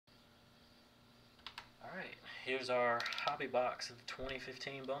here's our hobby box of the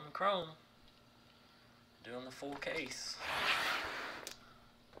 2015 Bowman Chrome. Doing the full case.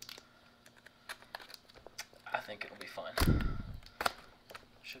 I think it'll be fun.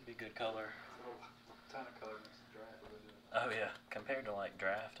 Should be good color. A ton of color next to draft. Oh yeah, compared to like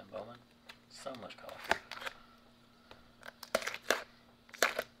draft and Bowman, so much color.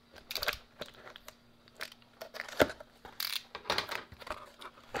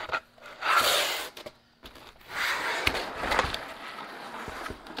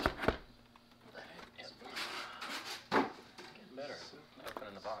 Getting better.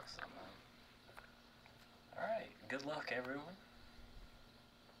 Opening the box. Alright, good luck everyone.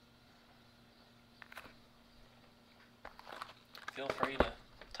 Feel free to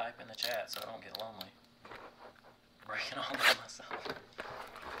type in the chat so I don't get lonely. Breaking all by myself.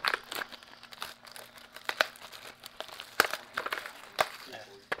 Yeah.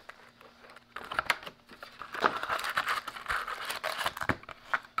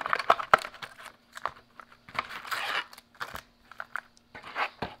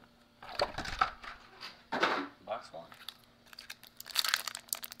 Box one.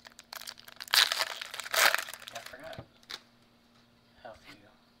 I forgot how few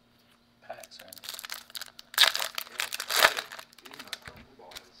packs are in this. Even my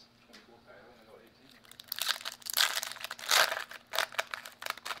football is 24 pack. I only got 18.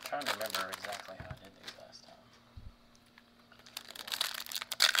 I'm trying to remember exactly how I did these last time.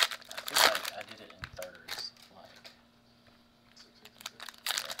 I feel like I did it in thirds, like. 6, 6,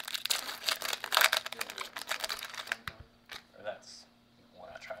 Or that's what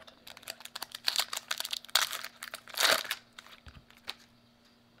I tried to do anyway.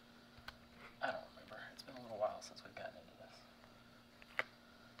 I don't remember. It's been a little while since we've gotten into this.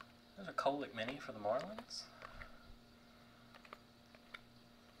 There's a Kolick Mini for the Marlins.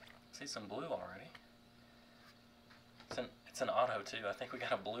 See some blue already. It's an auto too. I think we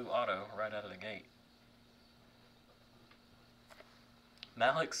got a blue auto right out of the gate.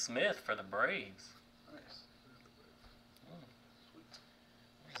 Malik Smith for the Braves. Nice.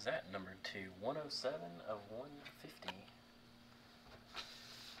 What is that number 2? 107 of 150.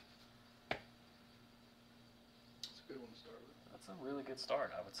 It's a good one to start with. That's a really good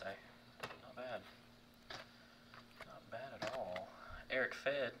start, I would say. Not bad. Not bad at all. Eric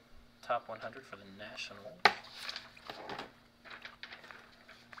Fed, top 100 for the Nationals.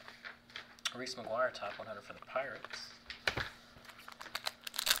 Reese McGuire, top 100 for the Pirates.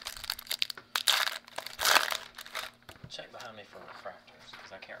 Check behind me for refractors,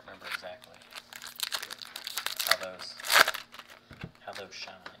 because I can't remember exactly how those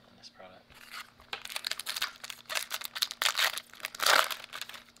shine in this product.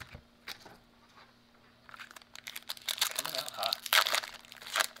 Coming out hot.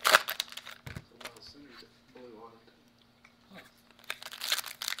 So one of those things that blue on it.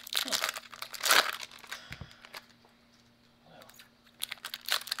 Well,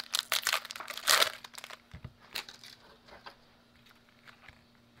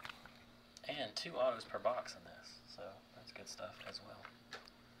 and 2 autos per box in this, so that's good stuff as well.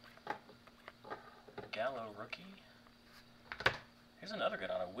 Gallo rookie. Here's another good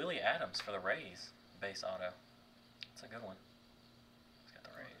auto. Willie Adams for the Rays, base auto. That's a good one. He's got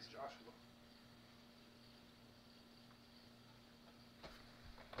the Rays. Joshua.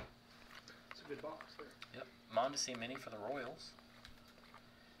 It's a good box there. Yep. Mondesi Mini for the Royals.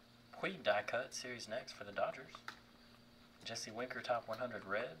 Puig die cut, series next for the Dodgers. Jesse Winker, top 100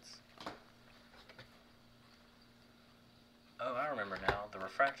 Reds. Oh, I remember now. The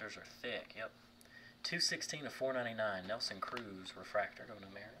refractors are thick. Yep. 216 of 499. Nelson Cruz refractor going to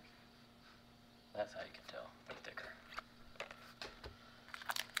Mariners. That's how you can tell. They're thicker.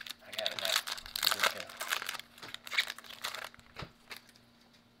 I got it now. Good to go.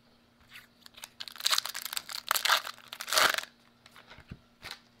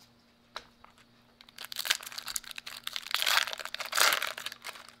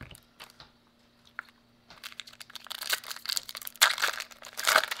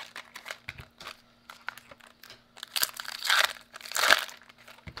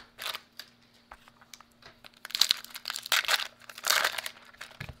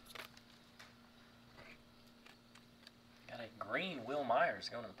 Green Will Myers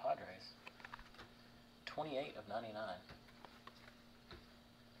going to the Padres. 28 of 99.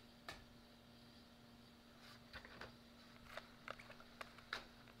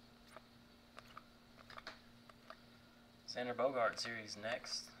 Xander Bogart series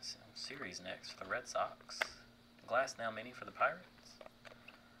next for the Red Sox. Glass now Mini for the Pirates.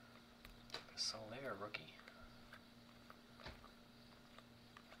 Soler rookie.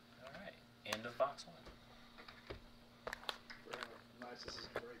 Alright, end of box 1. nice this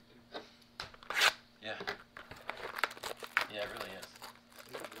isn't great, dude. Yeah. Yeah, it really is.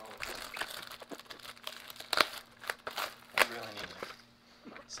 We really need to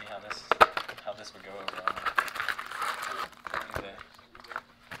see how this would go over on it. Okay.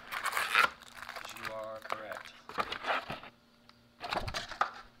 You are correct.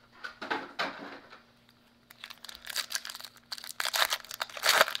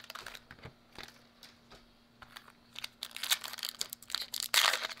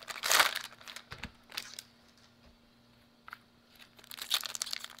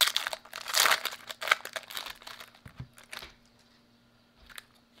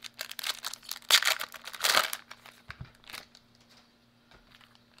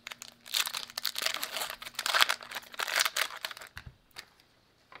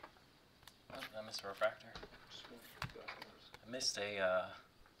 I missed a refractor. I missed a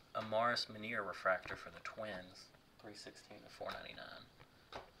Morris Minier refractor for the Twins, 316 to 499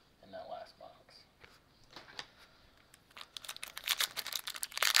 in that last box.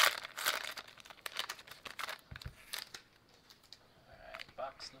 Alright,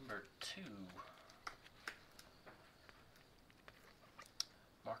 box number 2.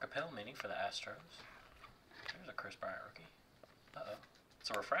 Mark Appel Mini for the Astros. There's a Chris Bryant rookie. Uh-oh. It's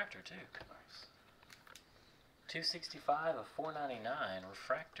a refractor, too. Nice. 265 of 499.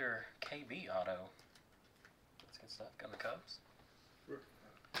 Refractor KB auto. That's good stuff. Got the Cubs.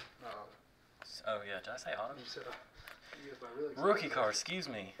 Oh, yeah. Did I say auto? You said, really rookie card. Excuse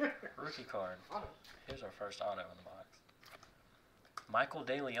me. Rookie card. Auto. Here's our first auto in the box. Michael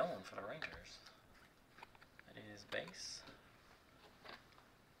DeLeon for the Rangers. It is base.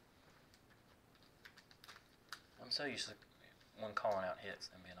 I'm so used to one calling out hits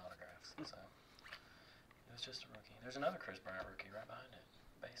and being autographs, so it was just a rookie. There's another Chris Bryant rookie right behind it.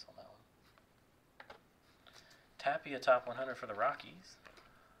 Base on that one. Tapia top 100 for the Rockies.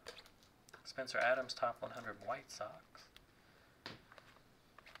 Spencer Adams top 100 White Sox.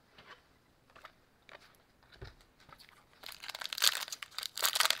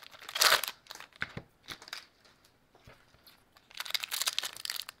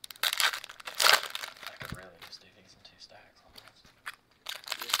 I could really just do these in 2 stacks almost.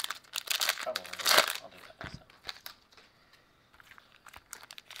 Probably will. I'll do that next time.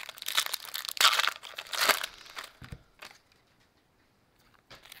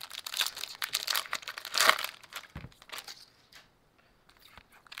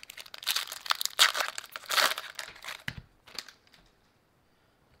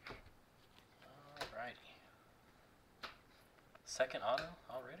 Alrighty. Second auto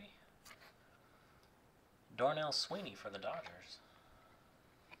already? Darnell Sweeney for the Dodgers.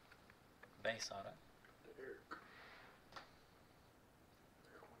 Base auto. Derek.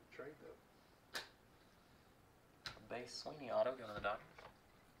 They're going to trade though. Base Sweeney auto going to the Dodgers.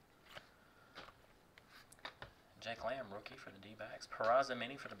 Jake Lamb rookie for the D-backs. Peraza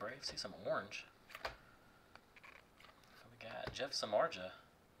Mini for the Braves. See some orange. What we got? Jeff Samardzija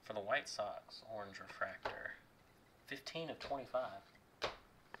for the White Sox. Orange refractor. 15 of 25.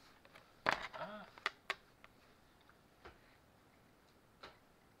 Ah.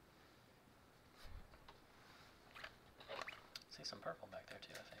 See some purple back there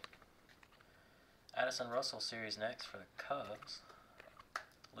too, I think. Addison Russell series next for the Cubs.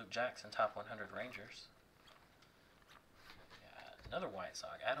 Luke Jackson top 100 Rangers. Another White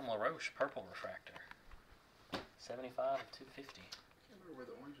Sox. Adam LaRoche purple refractor. 75 of 250. I can't remember where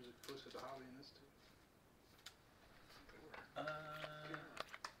the oranges are posted to Holly in this too. I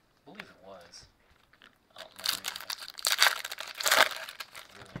believe it was. I don't remember either.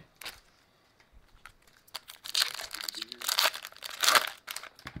 Really.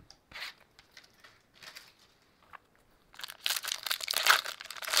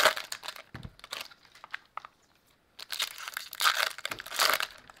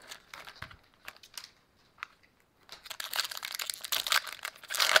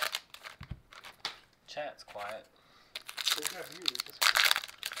 Chat's quiet. We have viewers. That's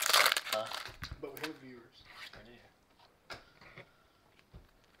Huh? But we have viewers. We do.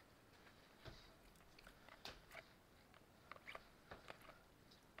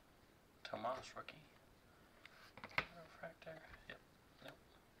 Tomas rookie. Refractor. Yep. Nope.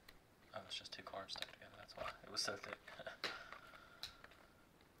 Oh, it's just 2 cards stuck together. That's why. It was so thick.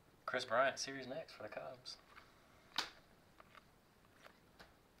 Chris Bryant series next for the Cubs.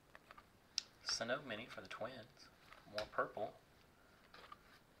 Sano Mini for the Twins. More purple.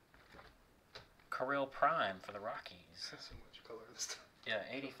 Corral Prime for the Rockies. That's so much color this time. Yeah,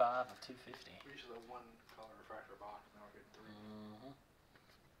 85 of 250. We usually have 1 color refractor box, now we're getting 3.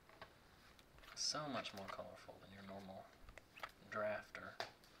 So much more colorful than your normal draft or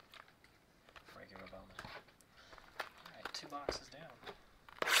regular Bowman. Alright, 2 boxes down.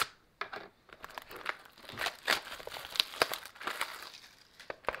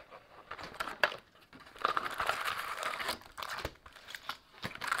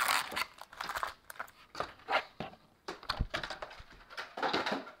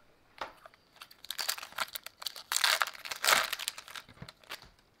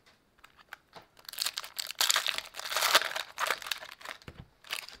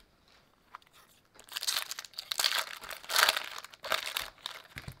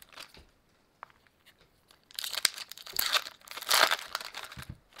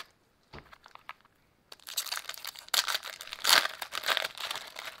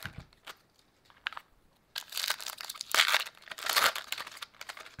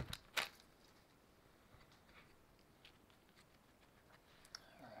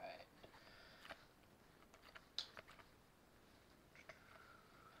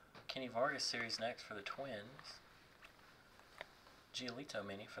 Kenny Vargas series next for the Twins. Giolito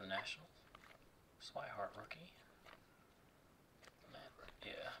mini for the Nationals. Swihart rookie.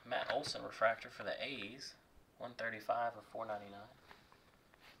 Matt Olson refractor for the A's. 135 of 499.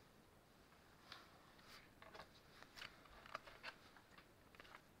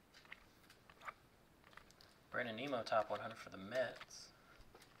 Brandon Nimmo top 100 for the Mets.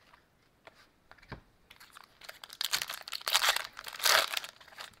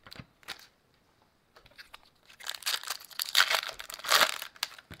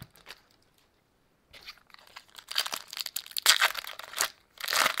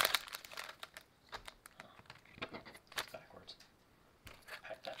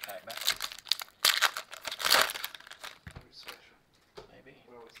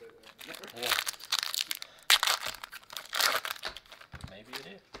 Yeah. Maybe it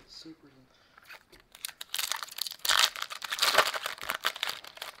is. Super.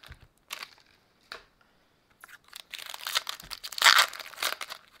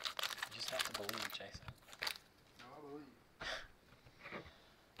 You just have to believe, Jason. No, I believe.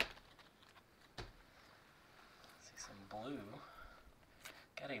 See some blue.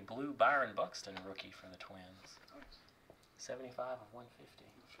 Got a blue Byron Buxton rookie for the Twins. Nice. 75 of 150.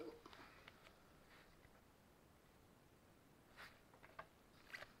 Philip.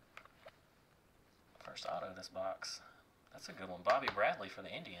 First auto of this box. That's a good one. Bobby Bradley for the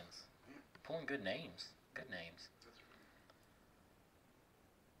Indians. Yeah. Pulling good names. Good names. That's right.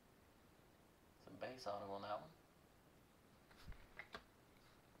 Some base auto on that one.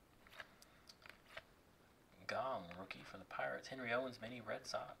 Gong rookie for the Pirates. Henry Owens mini Red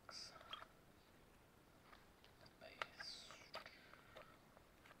Sox. Base.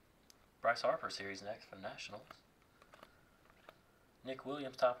 Bryce Harper series next for the Nationals. Nick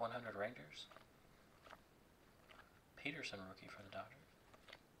Williams top 100 Rangers. Peterson rookie for the Dodgers.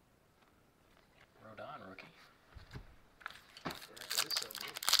 Rodon rookie.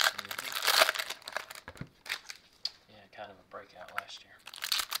 Yeah, kind of a breakout last year.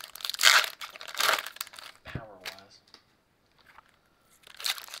 Power-wise.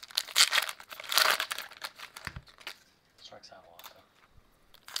 Strikes out a lot, though.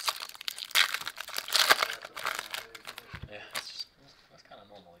 Yeah, that's kind of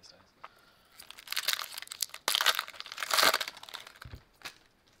normal these days.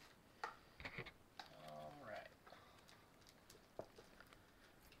 Alright.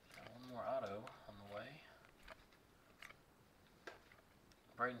 Got one more auto on the way.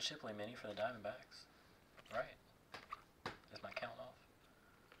 Braden Shipley mini for the Diamondbacks. Right. Is my count off?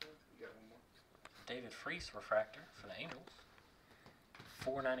 You got one more. David Freese refractor for the Angels.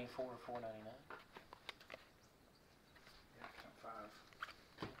 494 or 499. Yeah, count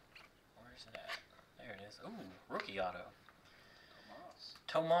 5. Where's it at? There it is. Ooh, rookie auto. Tomas.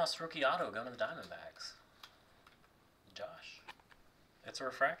 Tomas rookie auto going to the Diamondbacks. Josh. It's a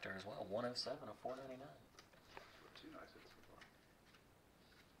refractor as well. 107 of 499. 2 nice hits so far.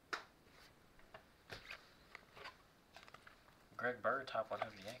 Greg Bird, top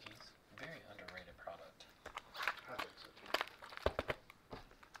 100 Yankees. Very underrated product. I think so too.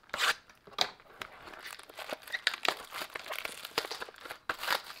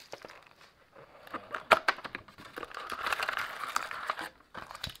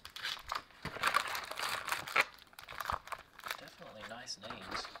 Definitely nice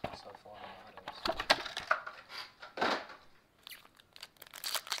names so far in the autos.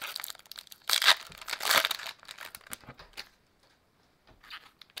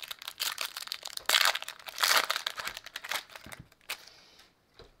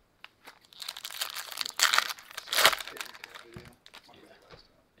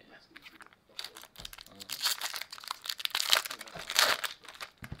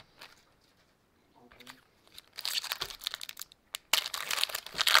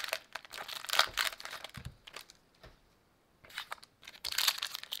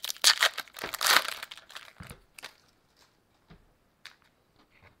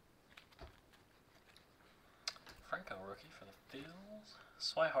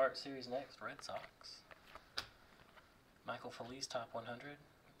 Swihart Series next, Red Sox. Michael Feliz top 100. You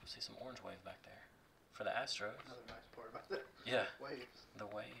see some orange wave back there for the Astros. Another nice part about that. Yeah. Waves. The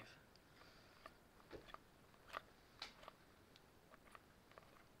wave.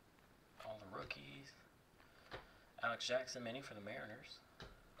 All the rookies. Alex Jackson mini for the Mariners.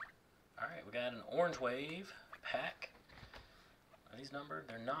 Alright, we got an orange wave pack. Are these numbered?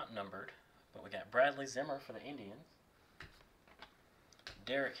 They're not numbered. But we got Bradley Zimmer for the Indians.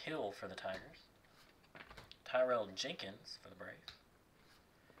 Derek Hill for the Tigers. Tyrell Jenkins for the Braves.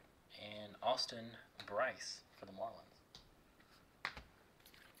 And Austin Bryce for the Marlins.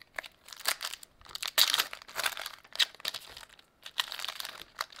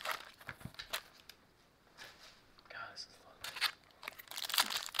 God, this is fun.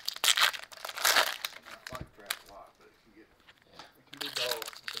 I like draft a lot, but it can get Yeah. it can be dull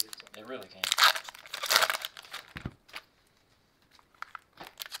until you get something. It really can.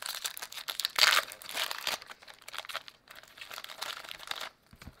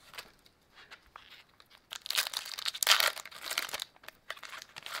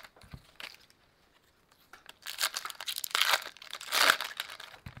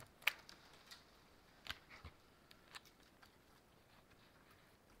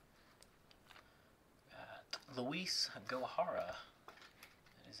 Luis Gohara.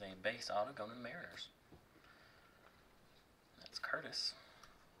 That is a base auto going to the Mariners. That's Curtis.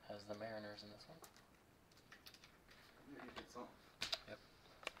 Has the Mariners in this one. Yeah, he did something. Yep.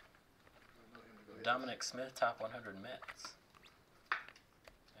 I know him to go hit Dominic Smith, top 100 Mets.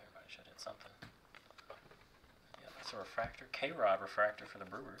 Everybody should hit something. Yeah, that's a refractor. K-Rod refractor for the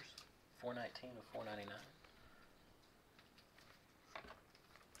Brewers. 419 of 499.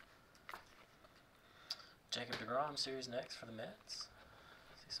 Jacob deGrom series next for the Mets.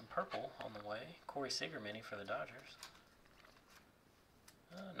 See some purple on the way. Corey Seager mini for the Dodgers.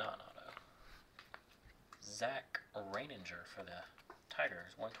 Non-auto. Zach Reininger for the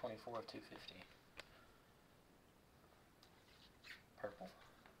Tigers. 124 of 250. Purple.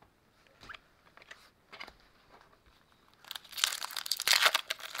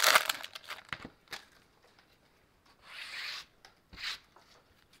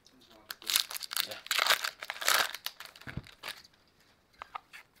 He's one of the good. Yeah.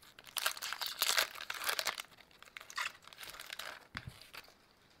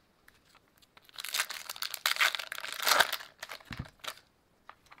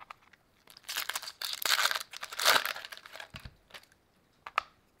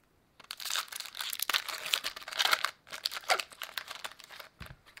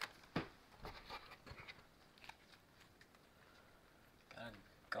 Got a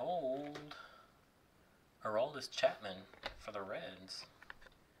gold Aroldis Chapman for the Reds.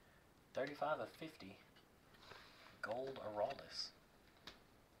 35 of 50. Gold Aroldis.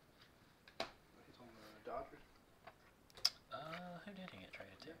 He's on the Dodgers. Who did he get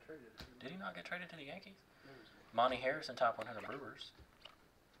traded to? Yeah, traded. Did he not get traded to the Yankees? There was one. Monty Harrison, top 100 Brewers.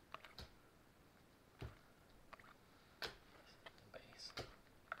 Base.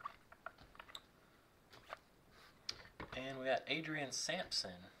 And we got Adrian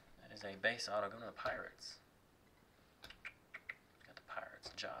Sampson. That is a base auto going to the Pirates. Got the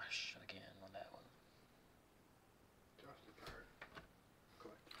Pirates. Josh again on that one. Josh the Pirate.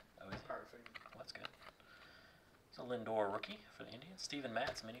 Collector. Oh, is he? Pirate fan. Well, that's good. It's a Lindor rookie for the Indians. Steven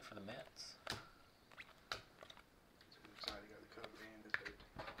Matz mini for the Mets. He's excited. He got the cover and his date.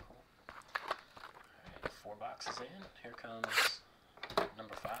 Cool. Alright, 4 boxes in. Here comes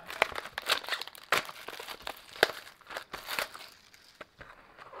number 5.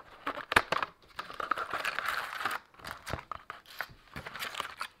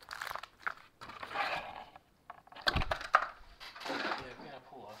 Yeah, we gotta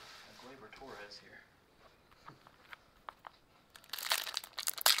pull a Gleyber Torres here.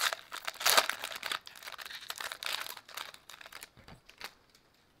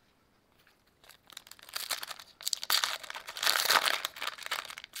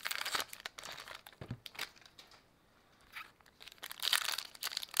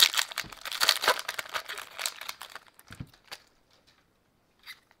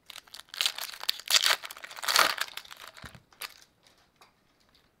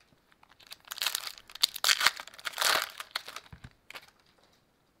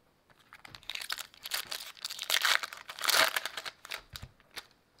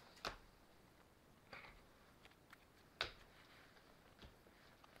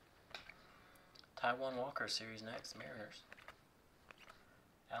 Taiwan Walker series next, Mariners.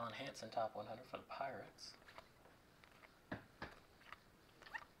 Alan Hansen, top 100 for the Pirates.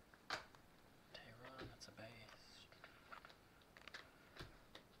 Tehran, that's a base.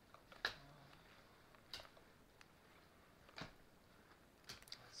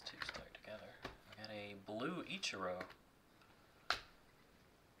 a blue Ichiro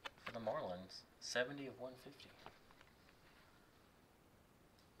for the Marlins. 70 of 150.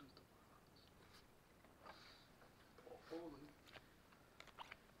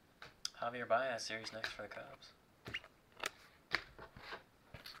 Javier Baez series next for the Cubs.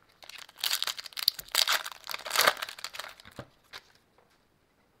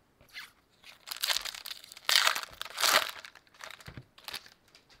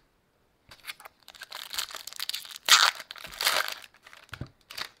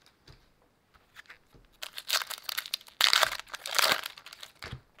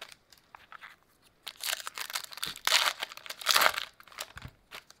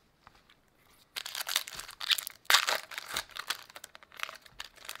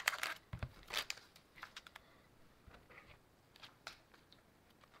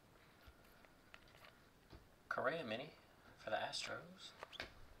 Correa mini for the Astros.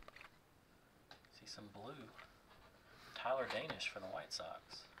 See some blue. Tyler Danish for the White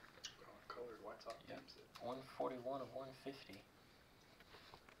Sox. Colored White Sox. Yep. 141 of 150.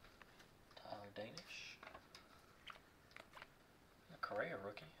 Tyler Danish. A Correa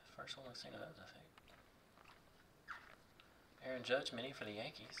rookie. First one we've seen of those, I think. Aaron Judge mini for the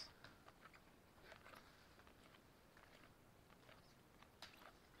Yankees.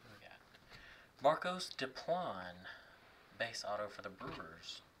 Marcos Deplan, base auto for the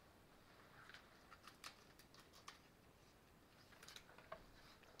Brewers.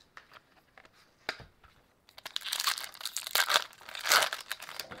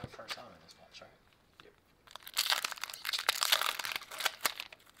 Only the first auto in this match, right? Yep.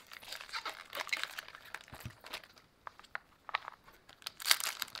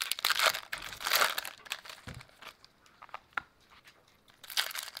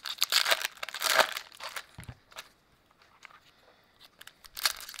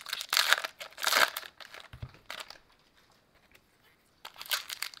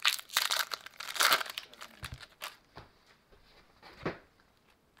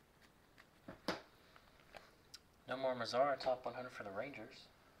 No more Mazara, top 100 for the Rangers.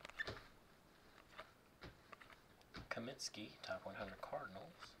 Kaminsky, top 100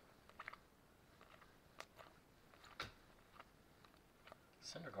 Cardinals.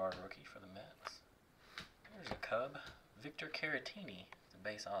 Syndergaard rookie for the Mets. There's a Cub. Victor Caratini, the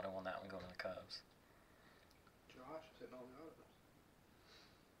base auto on that one going to the Cubs. Josh is hitting all the autos.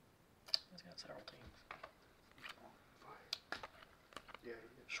 He's got several teams. On fire. Yeah, he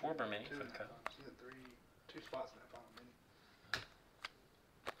hit Schwarber mini two for in the that Cubs. final. He hit two spots in that final mini.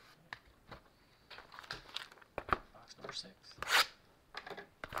 Box number 6.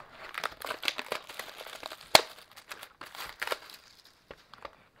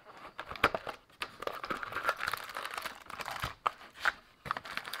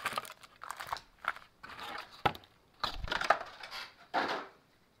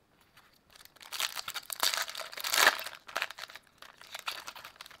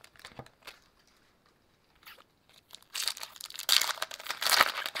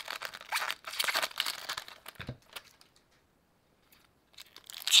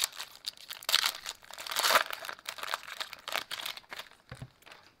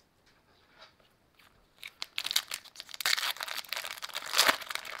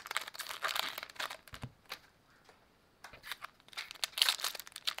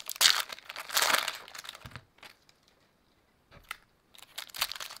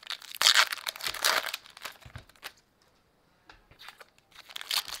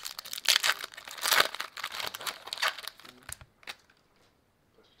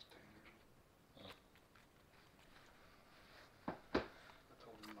 That's just tangerine. I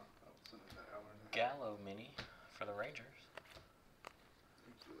told him I was sending that out. Gallo mini for the Rangers.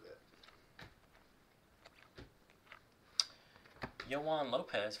 He's do that. Yohan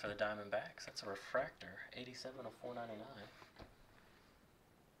Lopez for the Diamondbacks. That's a refractor. 87 of 499.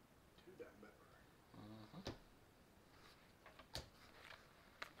 Two Diamondback.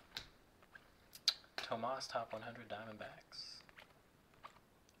 Tomas, top 100 Diamondbacks.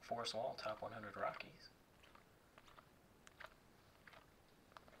 Forrest Wall, top 100 Rockies.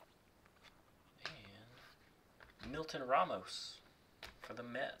 And Milton Ramos for the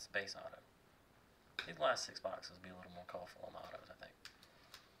Mets, base auto. These last 6 boxes will be a little more colorful on the autos, I think.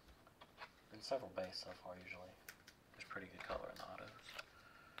 Been several base so far usually. There's pretty good color in the autos.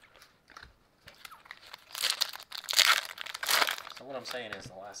 So what I'm saying is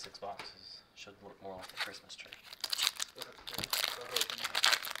the last 6 boxes should look more like the Christmas tree. We'll have to take it. So I hope I'm not-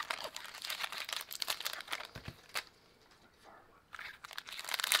 Firewood.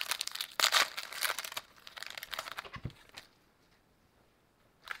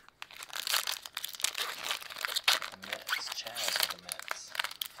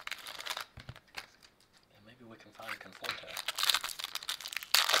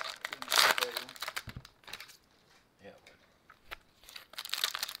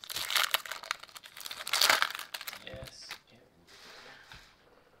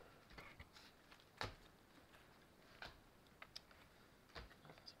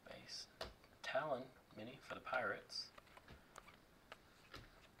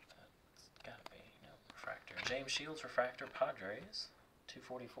 James Shields refractor Padres,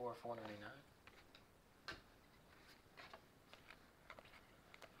 244, 499.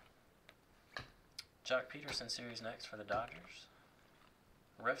 Jock Peterson series next for the Dodgers.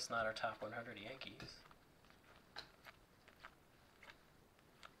 Ref Snyder top 100 Yankees.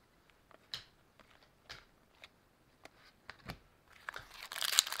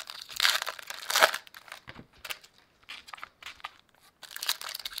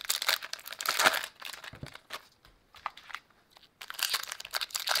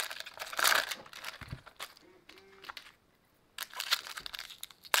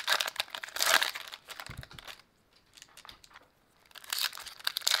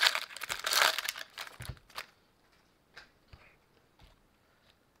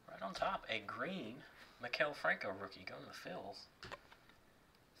 On top, a green Maikel Franco rookie going to the Phils.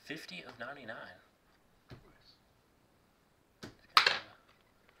 50 of 99. Nice. I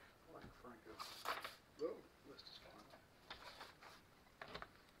like Franco. Oh, list is fine.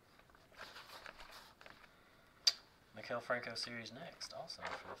 Maikel Franco series next, also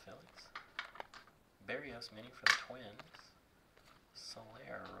for the Phillies. Barrios mini for the Twins.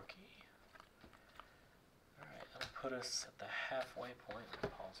 Soler rookie. Alright, that'll put us at the halfway point. Let me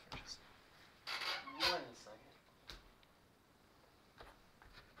pause for just 1 second.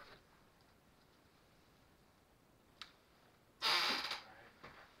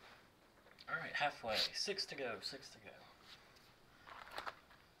 Alright, halfway. 6 to go, 6 to go.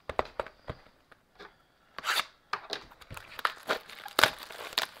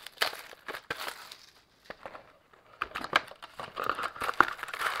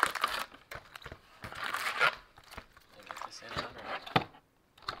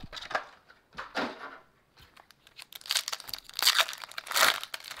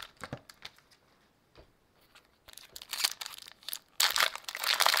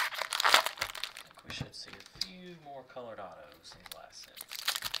 Should see a few more colored autos these last sets.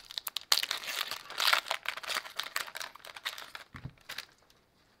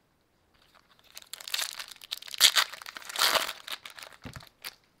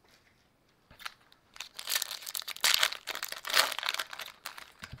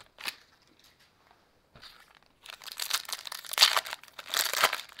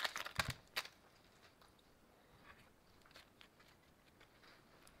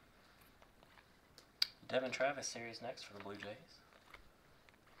 Devin Travis series next for the Blue Jays.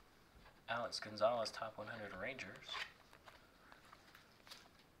 Alex Gonzalez top 100 Rangers.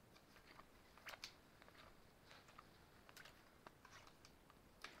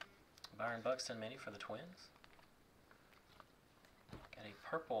 Byron Buxton mini for the Twins. Got a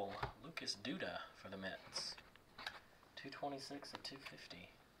purple Lucas Duda for the Mets. 226 of 250.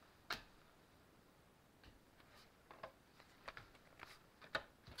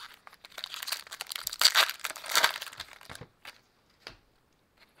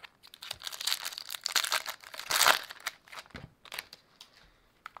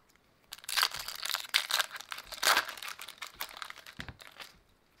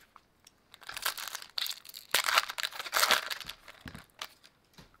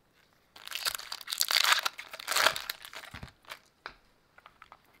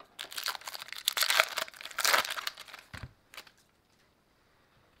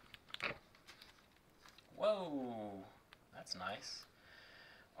 Whoa, that's nice.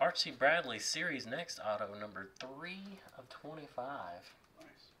 Archie Bradley series next auto number 3 of 25. Nice.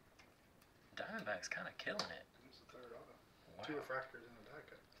 Diamondback's kind of killing it. That's the third auto. Wow. 2 refractors in the die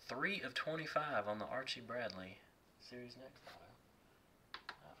cut. 3 of 25 on the Archie Bradley series next auto.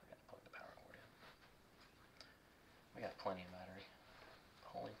 I forgot to plug the power cord in. We got plenty of battery.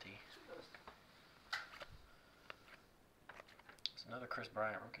 Plenty. It's another Chris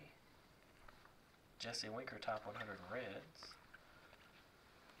Bryant rookie. Jesse Winker top 100 Reds.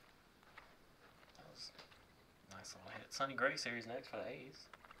 That was a nice little hit. Sonny Gray series next for the A's.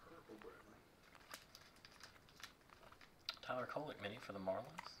 Purple Bradley. Tyler Kolek mini for the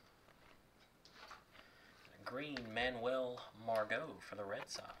Marlins. Green Manuel Margot for the Red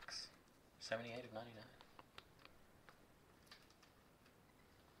Sox. 78 of 99.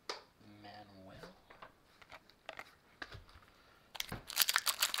 Manuel.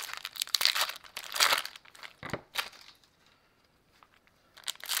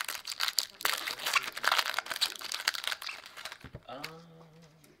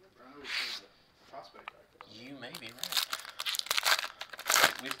 You may be right.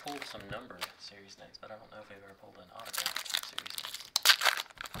 We've pulled some numbered series next, but I don't know if we've ever pulled an autographed series next.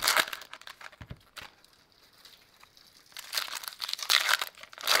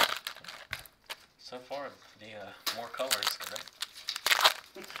 So far, the more colors, correct?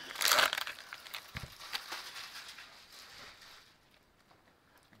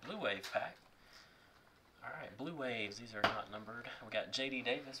 Wave pack. Alright, Blue Waves. These are not numbered. We got J.D.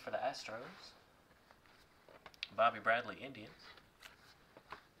 Davis for the Astros. Bobby Bradley, Indians.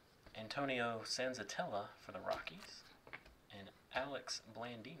 Antonio Sanzatella for the Rockies. And Alex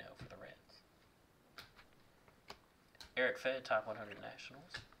Blandino for the Reds. Eric Fed, Top 100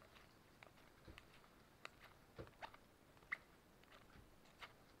 Nationals.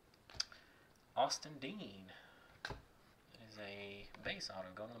 Austin Dean. That is a base auto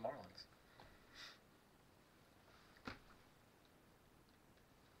going to the Marlins.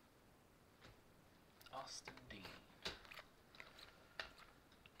 Austin Dean.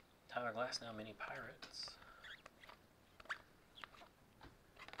 Tyler Glasnow, Mini Pirates.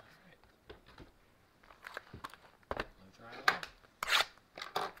 Alright. Moving right along.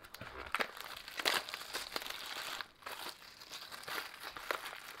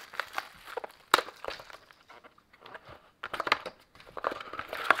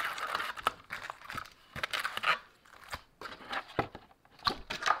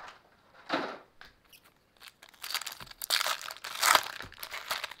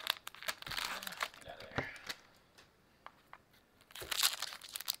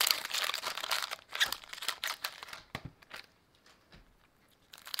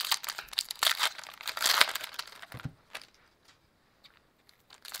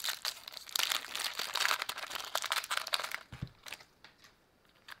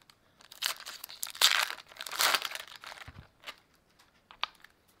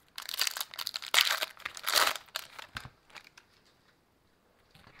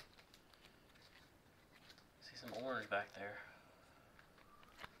 Some orange back there.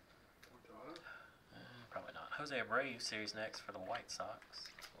 Probably not. Jose Abreu, series next for the White Sox.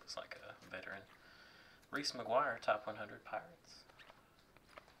 Looks like a veteran. Reese McGuire, Top 100 Pirates.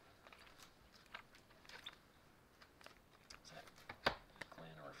 Is that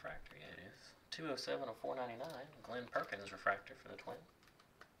Glenn refractor? Yeah, it is. 207 of 499. Glenn Perkins refractor for the Twins.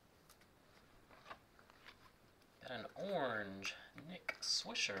 Got an orange Nick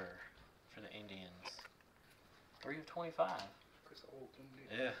Swisher for the Indians. 3 of 25. Chris Olds,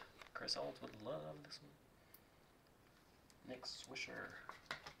 Yeah, Chris Olds would love this one. Nick Swisher.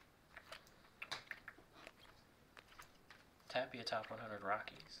 Tapia, Top 100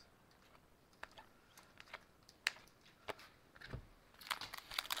 Rockies.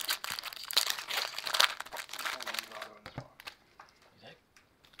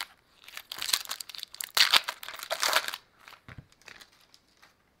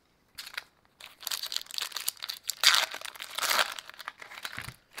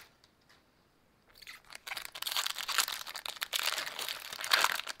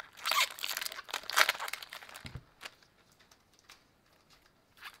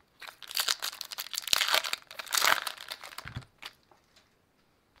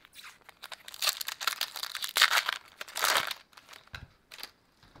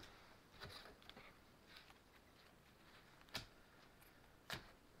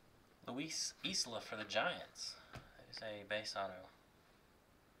 Luis Isla for the Giants. That is a base auto.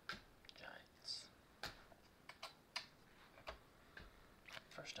 Giants.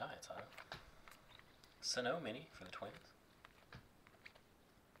 First Giants auto. Sano Mini for the Twins.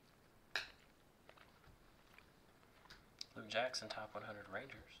 Luke Jackson, Top 100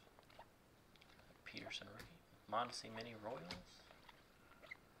 Rangers. Peterson rookie. Mondesi Mini Royals.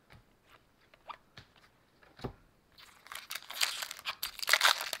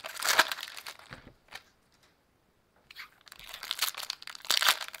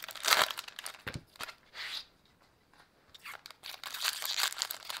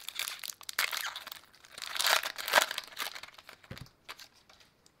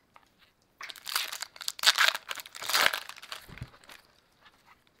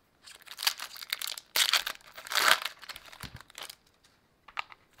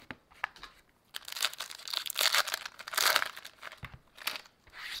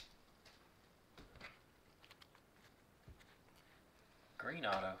 Green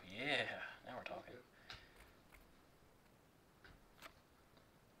auto, yeah, now we're talking.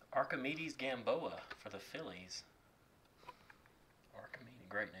 Archimedes Gamboa for the Phillies. Archimedes,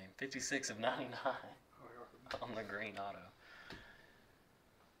 great name. 56 of 99 on the green auto.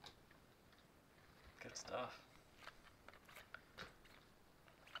 Good stuff.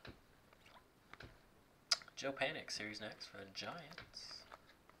 Joe Panic, series next for the Giants.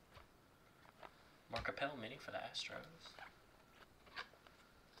 Mark Appel Mini for the Astros.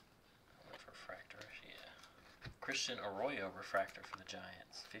 Refractor, yeah. Christian Arroyo refractor for the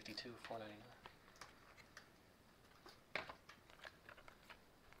Giants. 52 of 499.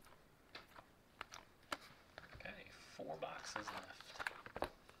 Okay, 4 boxes left.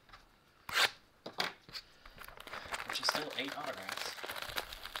 8 autographs.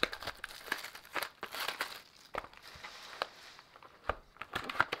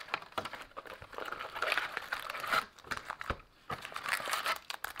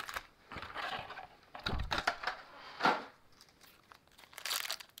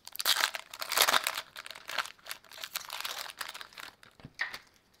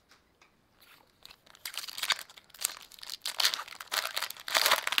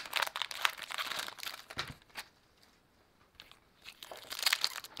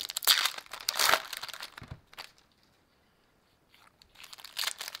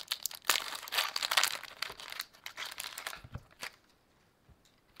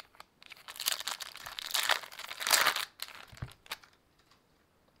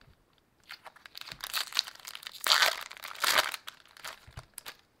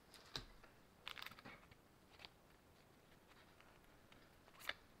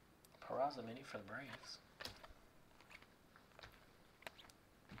 Peraza mini for the Braves.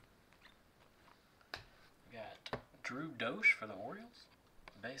 We got Drew Doche for the Orioles.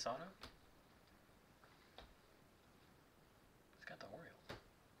 Base auto. He's got the Orioles.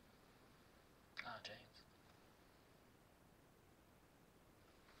 Ah, James.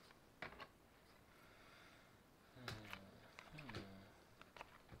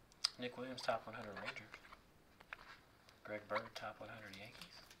 Nick Williams, top 100 Rangers. Greg Bird, top 100 Yankees.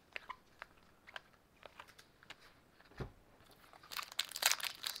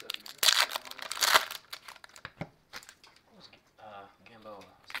 What was Gamboa? Was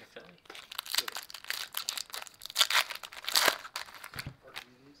he a Philly?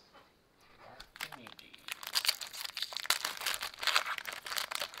 Archimedes. Archimedes.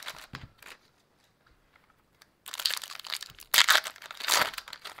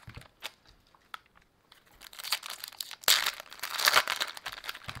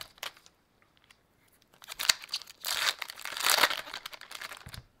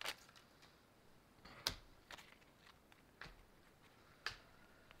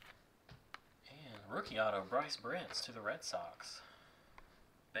 Rookie auto, Bryce Brents to the Red Sox.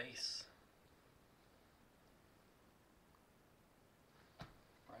 Base.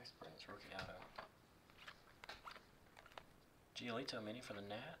 Bryce Brents, rookie auto. Giolito mini for the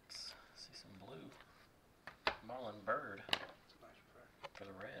Nats. See some blue. Marlon Bird It's a nice pack. for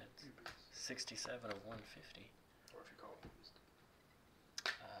the Reds. 67 of 150. Or if you call it used.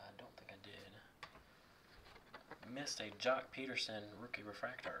 I don't think I did. Missed a Jock Peterson rookie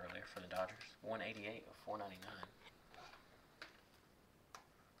refractor earlier for the Dodgers. 188 of 499.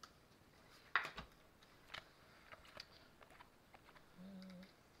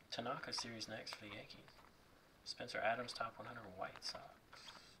 Tanaka series next for the Yankees. Spencer Adams, top 100 White Sox.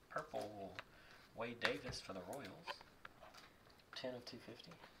 Purple Wade Davis for the Royals. 10 of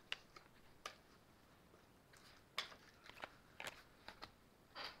 250.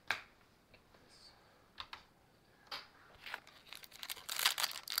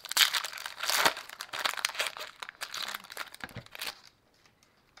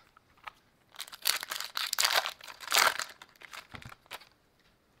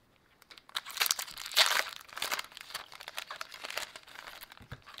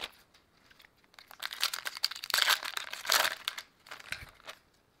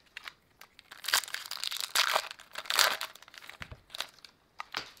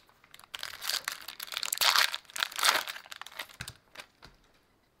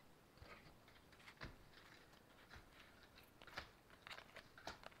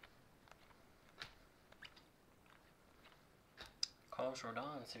 Carlos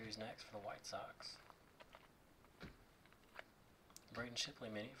Rodon series next for the White Sox. Braden Shipley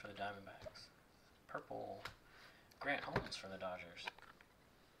mini for the Diamondbacks. Purple Grant Holmes for the Dodgers.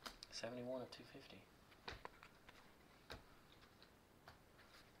 71 of 250.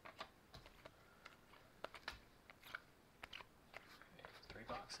 Okay, 3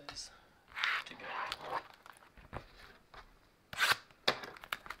 boxes to go.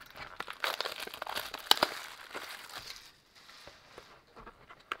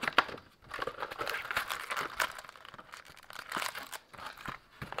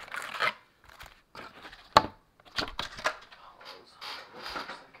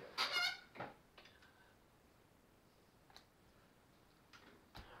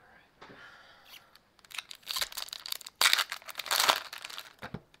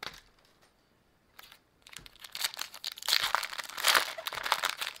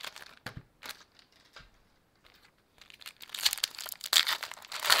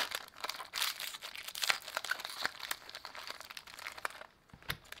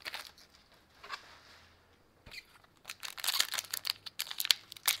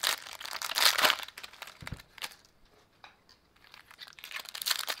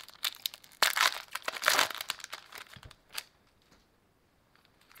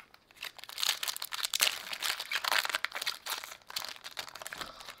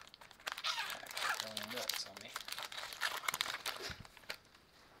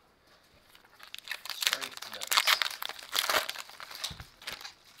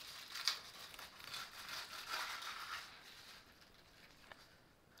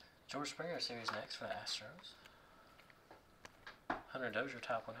 George Springer Series next for the Astros. Hunter Dozier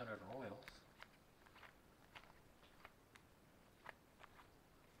top 100 Royals.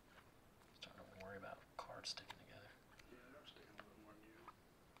 Starting to worry about cards sticking together. Yeah, they're sticking a little more than you.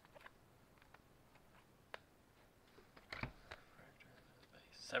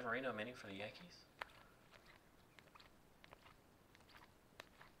 Severino mini for the Yankees.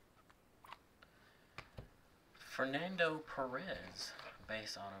 Fernando Perez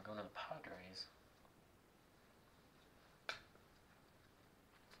base auto going to the Padres.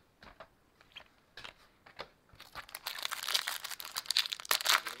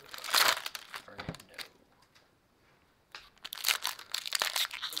 Fernando.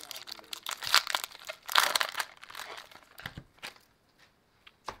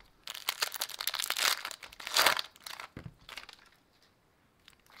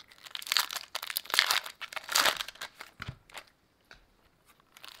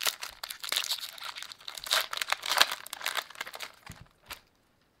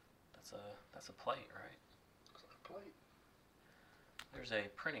 That's a plate, right? Looks like a plate. There's a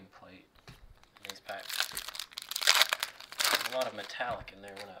printing plate in these packs. There's a lot of metallic in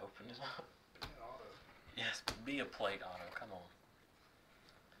there when I opened it up. Be an auto. Yes, be a plate auto, come on.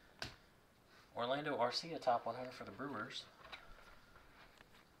 Orlando Arcia top 100 for the Brewers.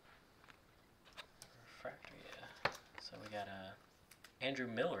 Refractor, yeah. So we got Andrew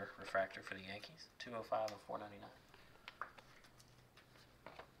Miller refractor for the Yankees, 205 of 499.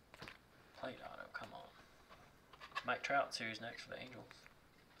 Plate auto, come on. Mike Trout series next for the Angels.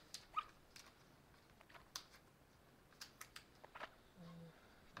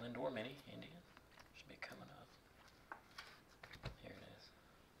 Lindor mini, Indian. Should be coming up. Here it is.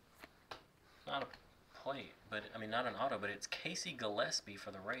 Not a plate, but I mean not an auto, but it's Casey Gillespie for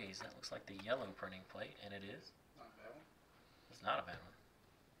the Rays. That looks like the yellow printing plate, and it is. Not a bad one. It's not a bad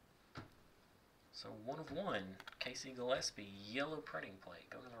one. So 1 of 1, Casey Gillespie, yellow printing plate.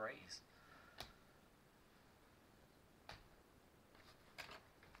 Go to the Rays.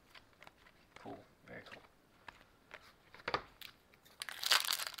 Cool, very cool.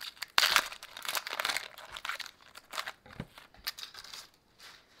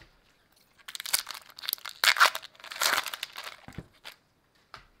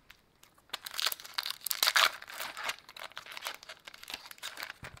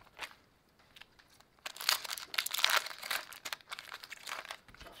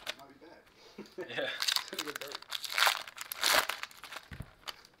 Josh might be back. Yeah. It's in the dirt.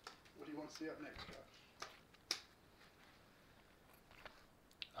 What do you want to see up next, Josh?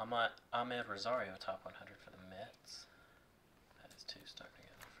 Ahmed Rosario top 100 for the Mets. That is 2 stuck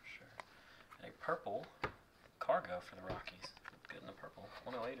together for sure. And a purple cargo for the Rockies. Good in the purple.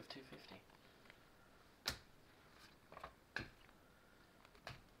 108 of 250.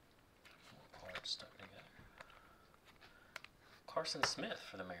 More cards stuck together. Carson Smith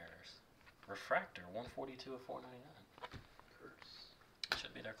for the Mariners. Refractor 142 of 499. Curse.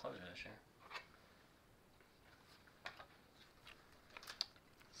 Should be their closer this year.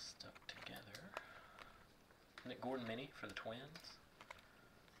 Stuck together. Nick Gordon mini for the Twins.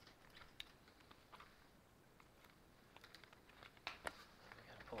 We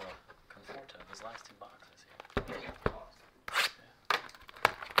gotta pull a Conforto of his last 2 boxes here. Yeah. Plate.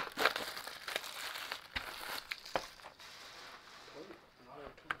 An auto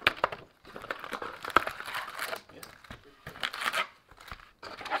of 25. Yeah.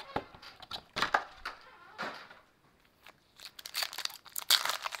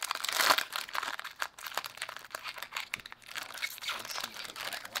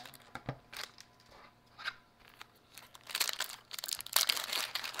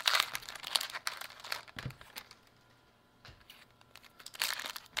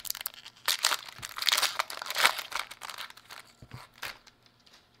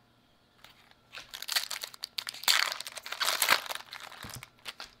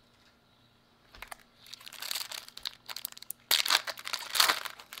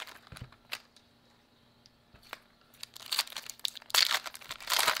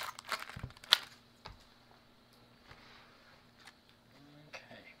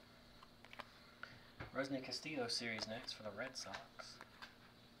 Rusney Castillo series next for the Red Sox.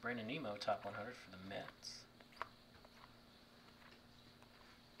 Brandon Nimmo top 100 for the Mets.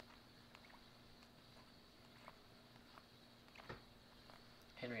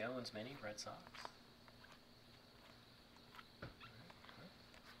 Henry Owens mini, Red Sox.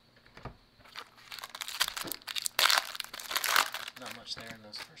 Not much there in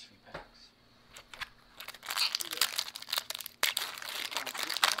those first few packs. Yeah.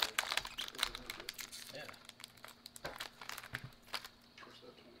 Yeah. Of course,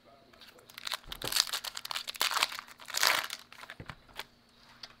 that 25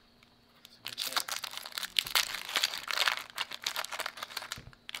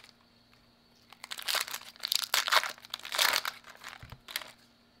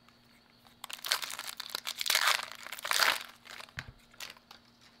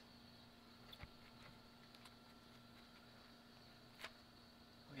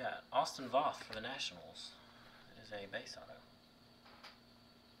 got Austin Voth for the Nationals. It is a base auto.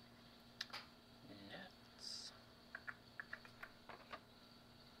 Nets.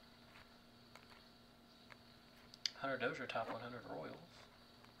 Hunter Dozier, top 100 Royals.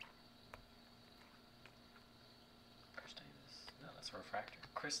 Chris Davis. No, that's a refractor.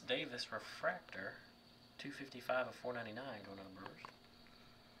 Chris Davis refractor. 255 of 499 going to the Brewers.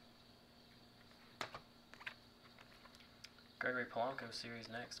 Gregory Polanco series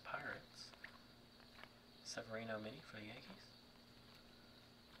next, Pirates. Severino mini for the Yankees.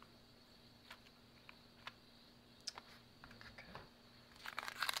 Okay.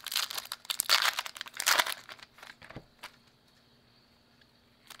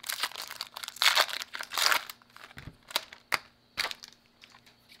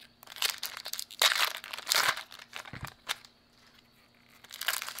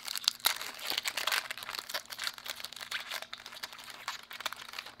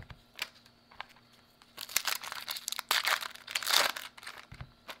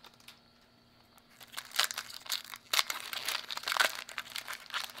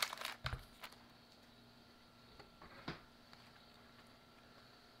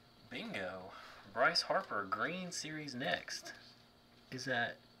 Bingo. Bryce Harper, green series next. Is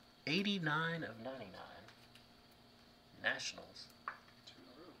at 89 of 99. Nationals. 2 in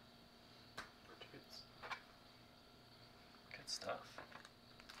a row. First hits. Good stuff.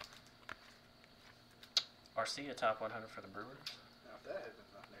 Arcia, top 100 for the Brewers. Now, if that had been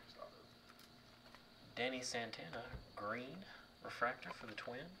my next auto. Danny Santana, green refractor for the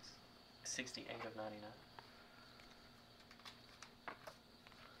Twins. 68 of 99.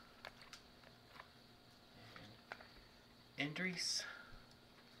 Andres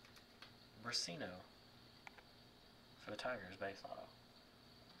Brasino for the Tigers, base auto.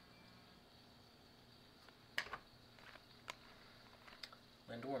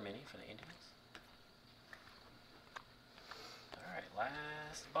 Lindor mini for the Indians. Alright,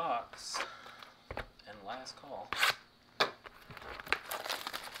 last box and last call.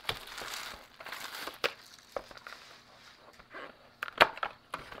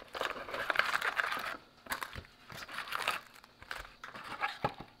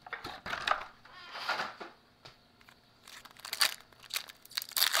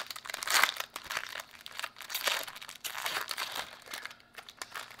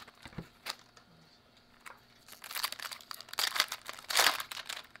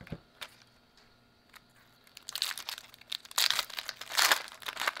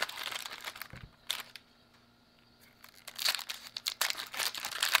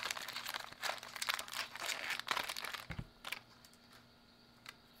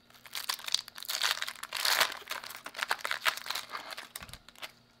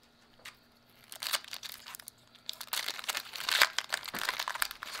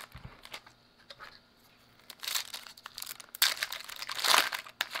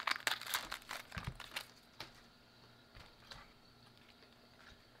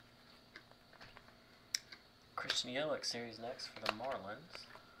 Christian Yelich series next for the Marlins.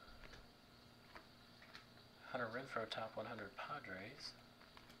 Hunter Renfroe, top 100 Padres.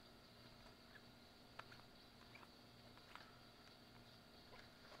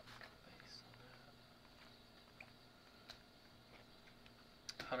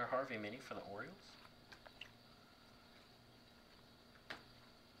 Hunter Harvey mini for the Orioles.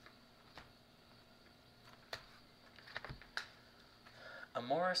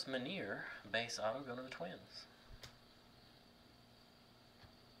 Morris Minier, base auto, going to the Twins.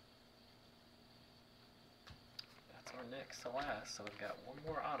 That's our next to last, so we've got one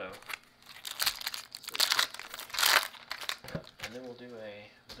more auto. Yep. And then we'll do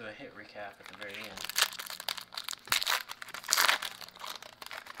a hit recap at the very end.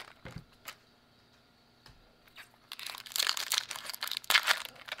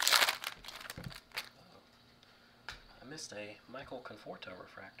 I missed a Michael Conforto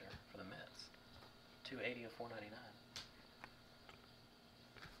refractor for the Mets. 280 of 499.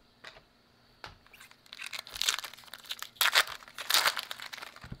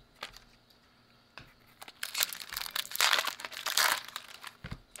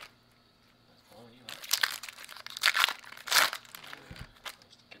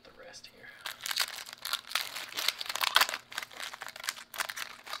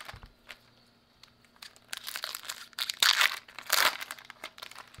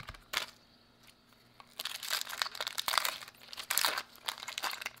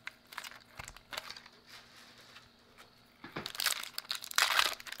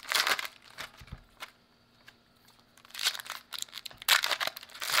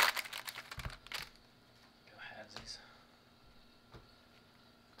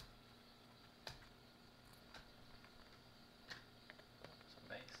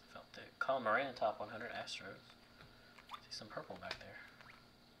 Colin Moran, top 100 Astros. See some purple back there.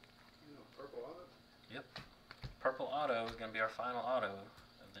 You know, purple auto. Yep. Purple auto is going to be our final auto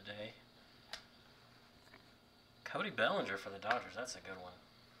of the day. Cody Bellinger for the Dodgers. That's a good one.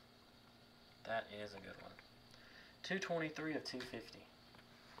 That is a good one. 223 of 250.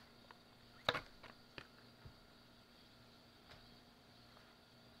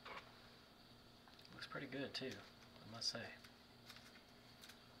 Looks pretty good too, I must say.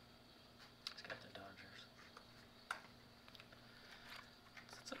 He's got the Dodgers.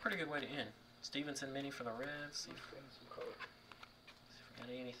 That's a pretty good way to end. Stevenson mini for the Reds. See if we got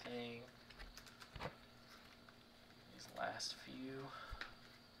anything. These last few.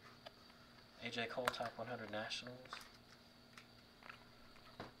 AJ Cole top 100 Nationals.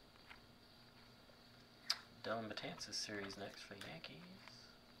 Dylan Betances series next for the Yankees.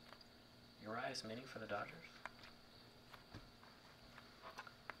 Urias mini for the Dodgers.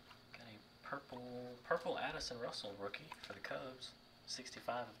 Got a purple Addison Russell rookie for the Cubs.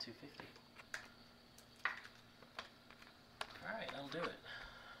 65 of 250. Alright, that'll do it.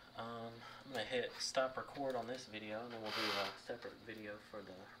 I'm going to hit stop record on this video, and then we'll do a separate video for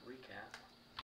the recap.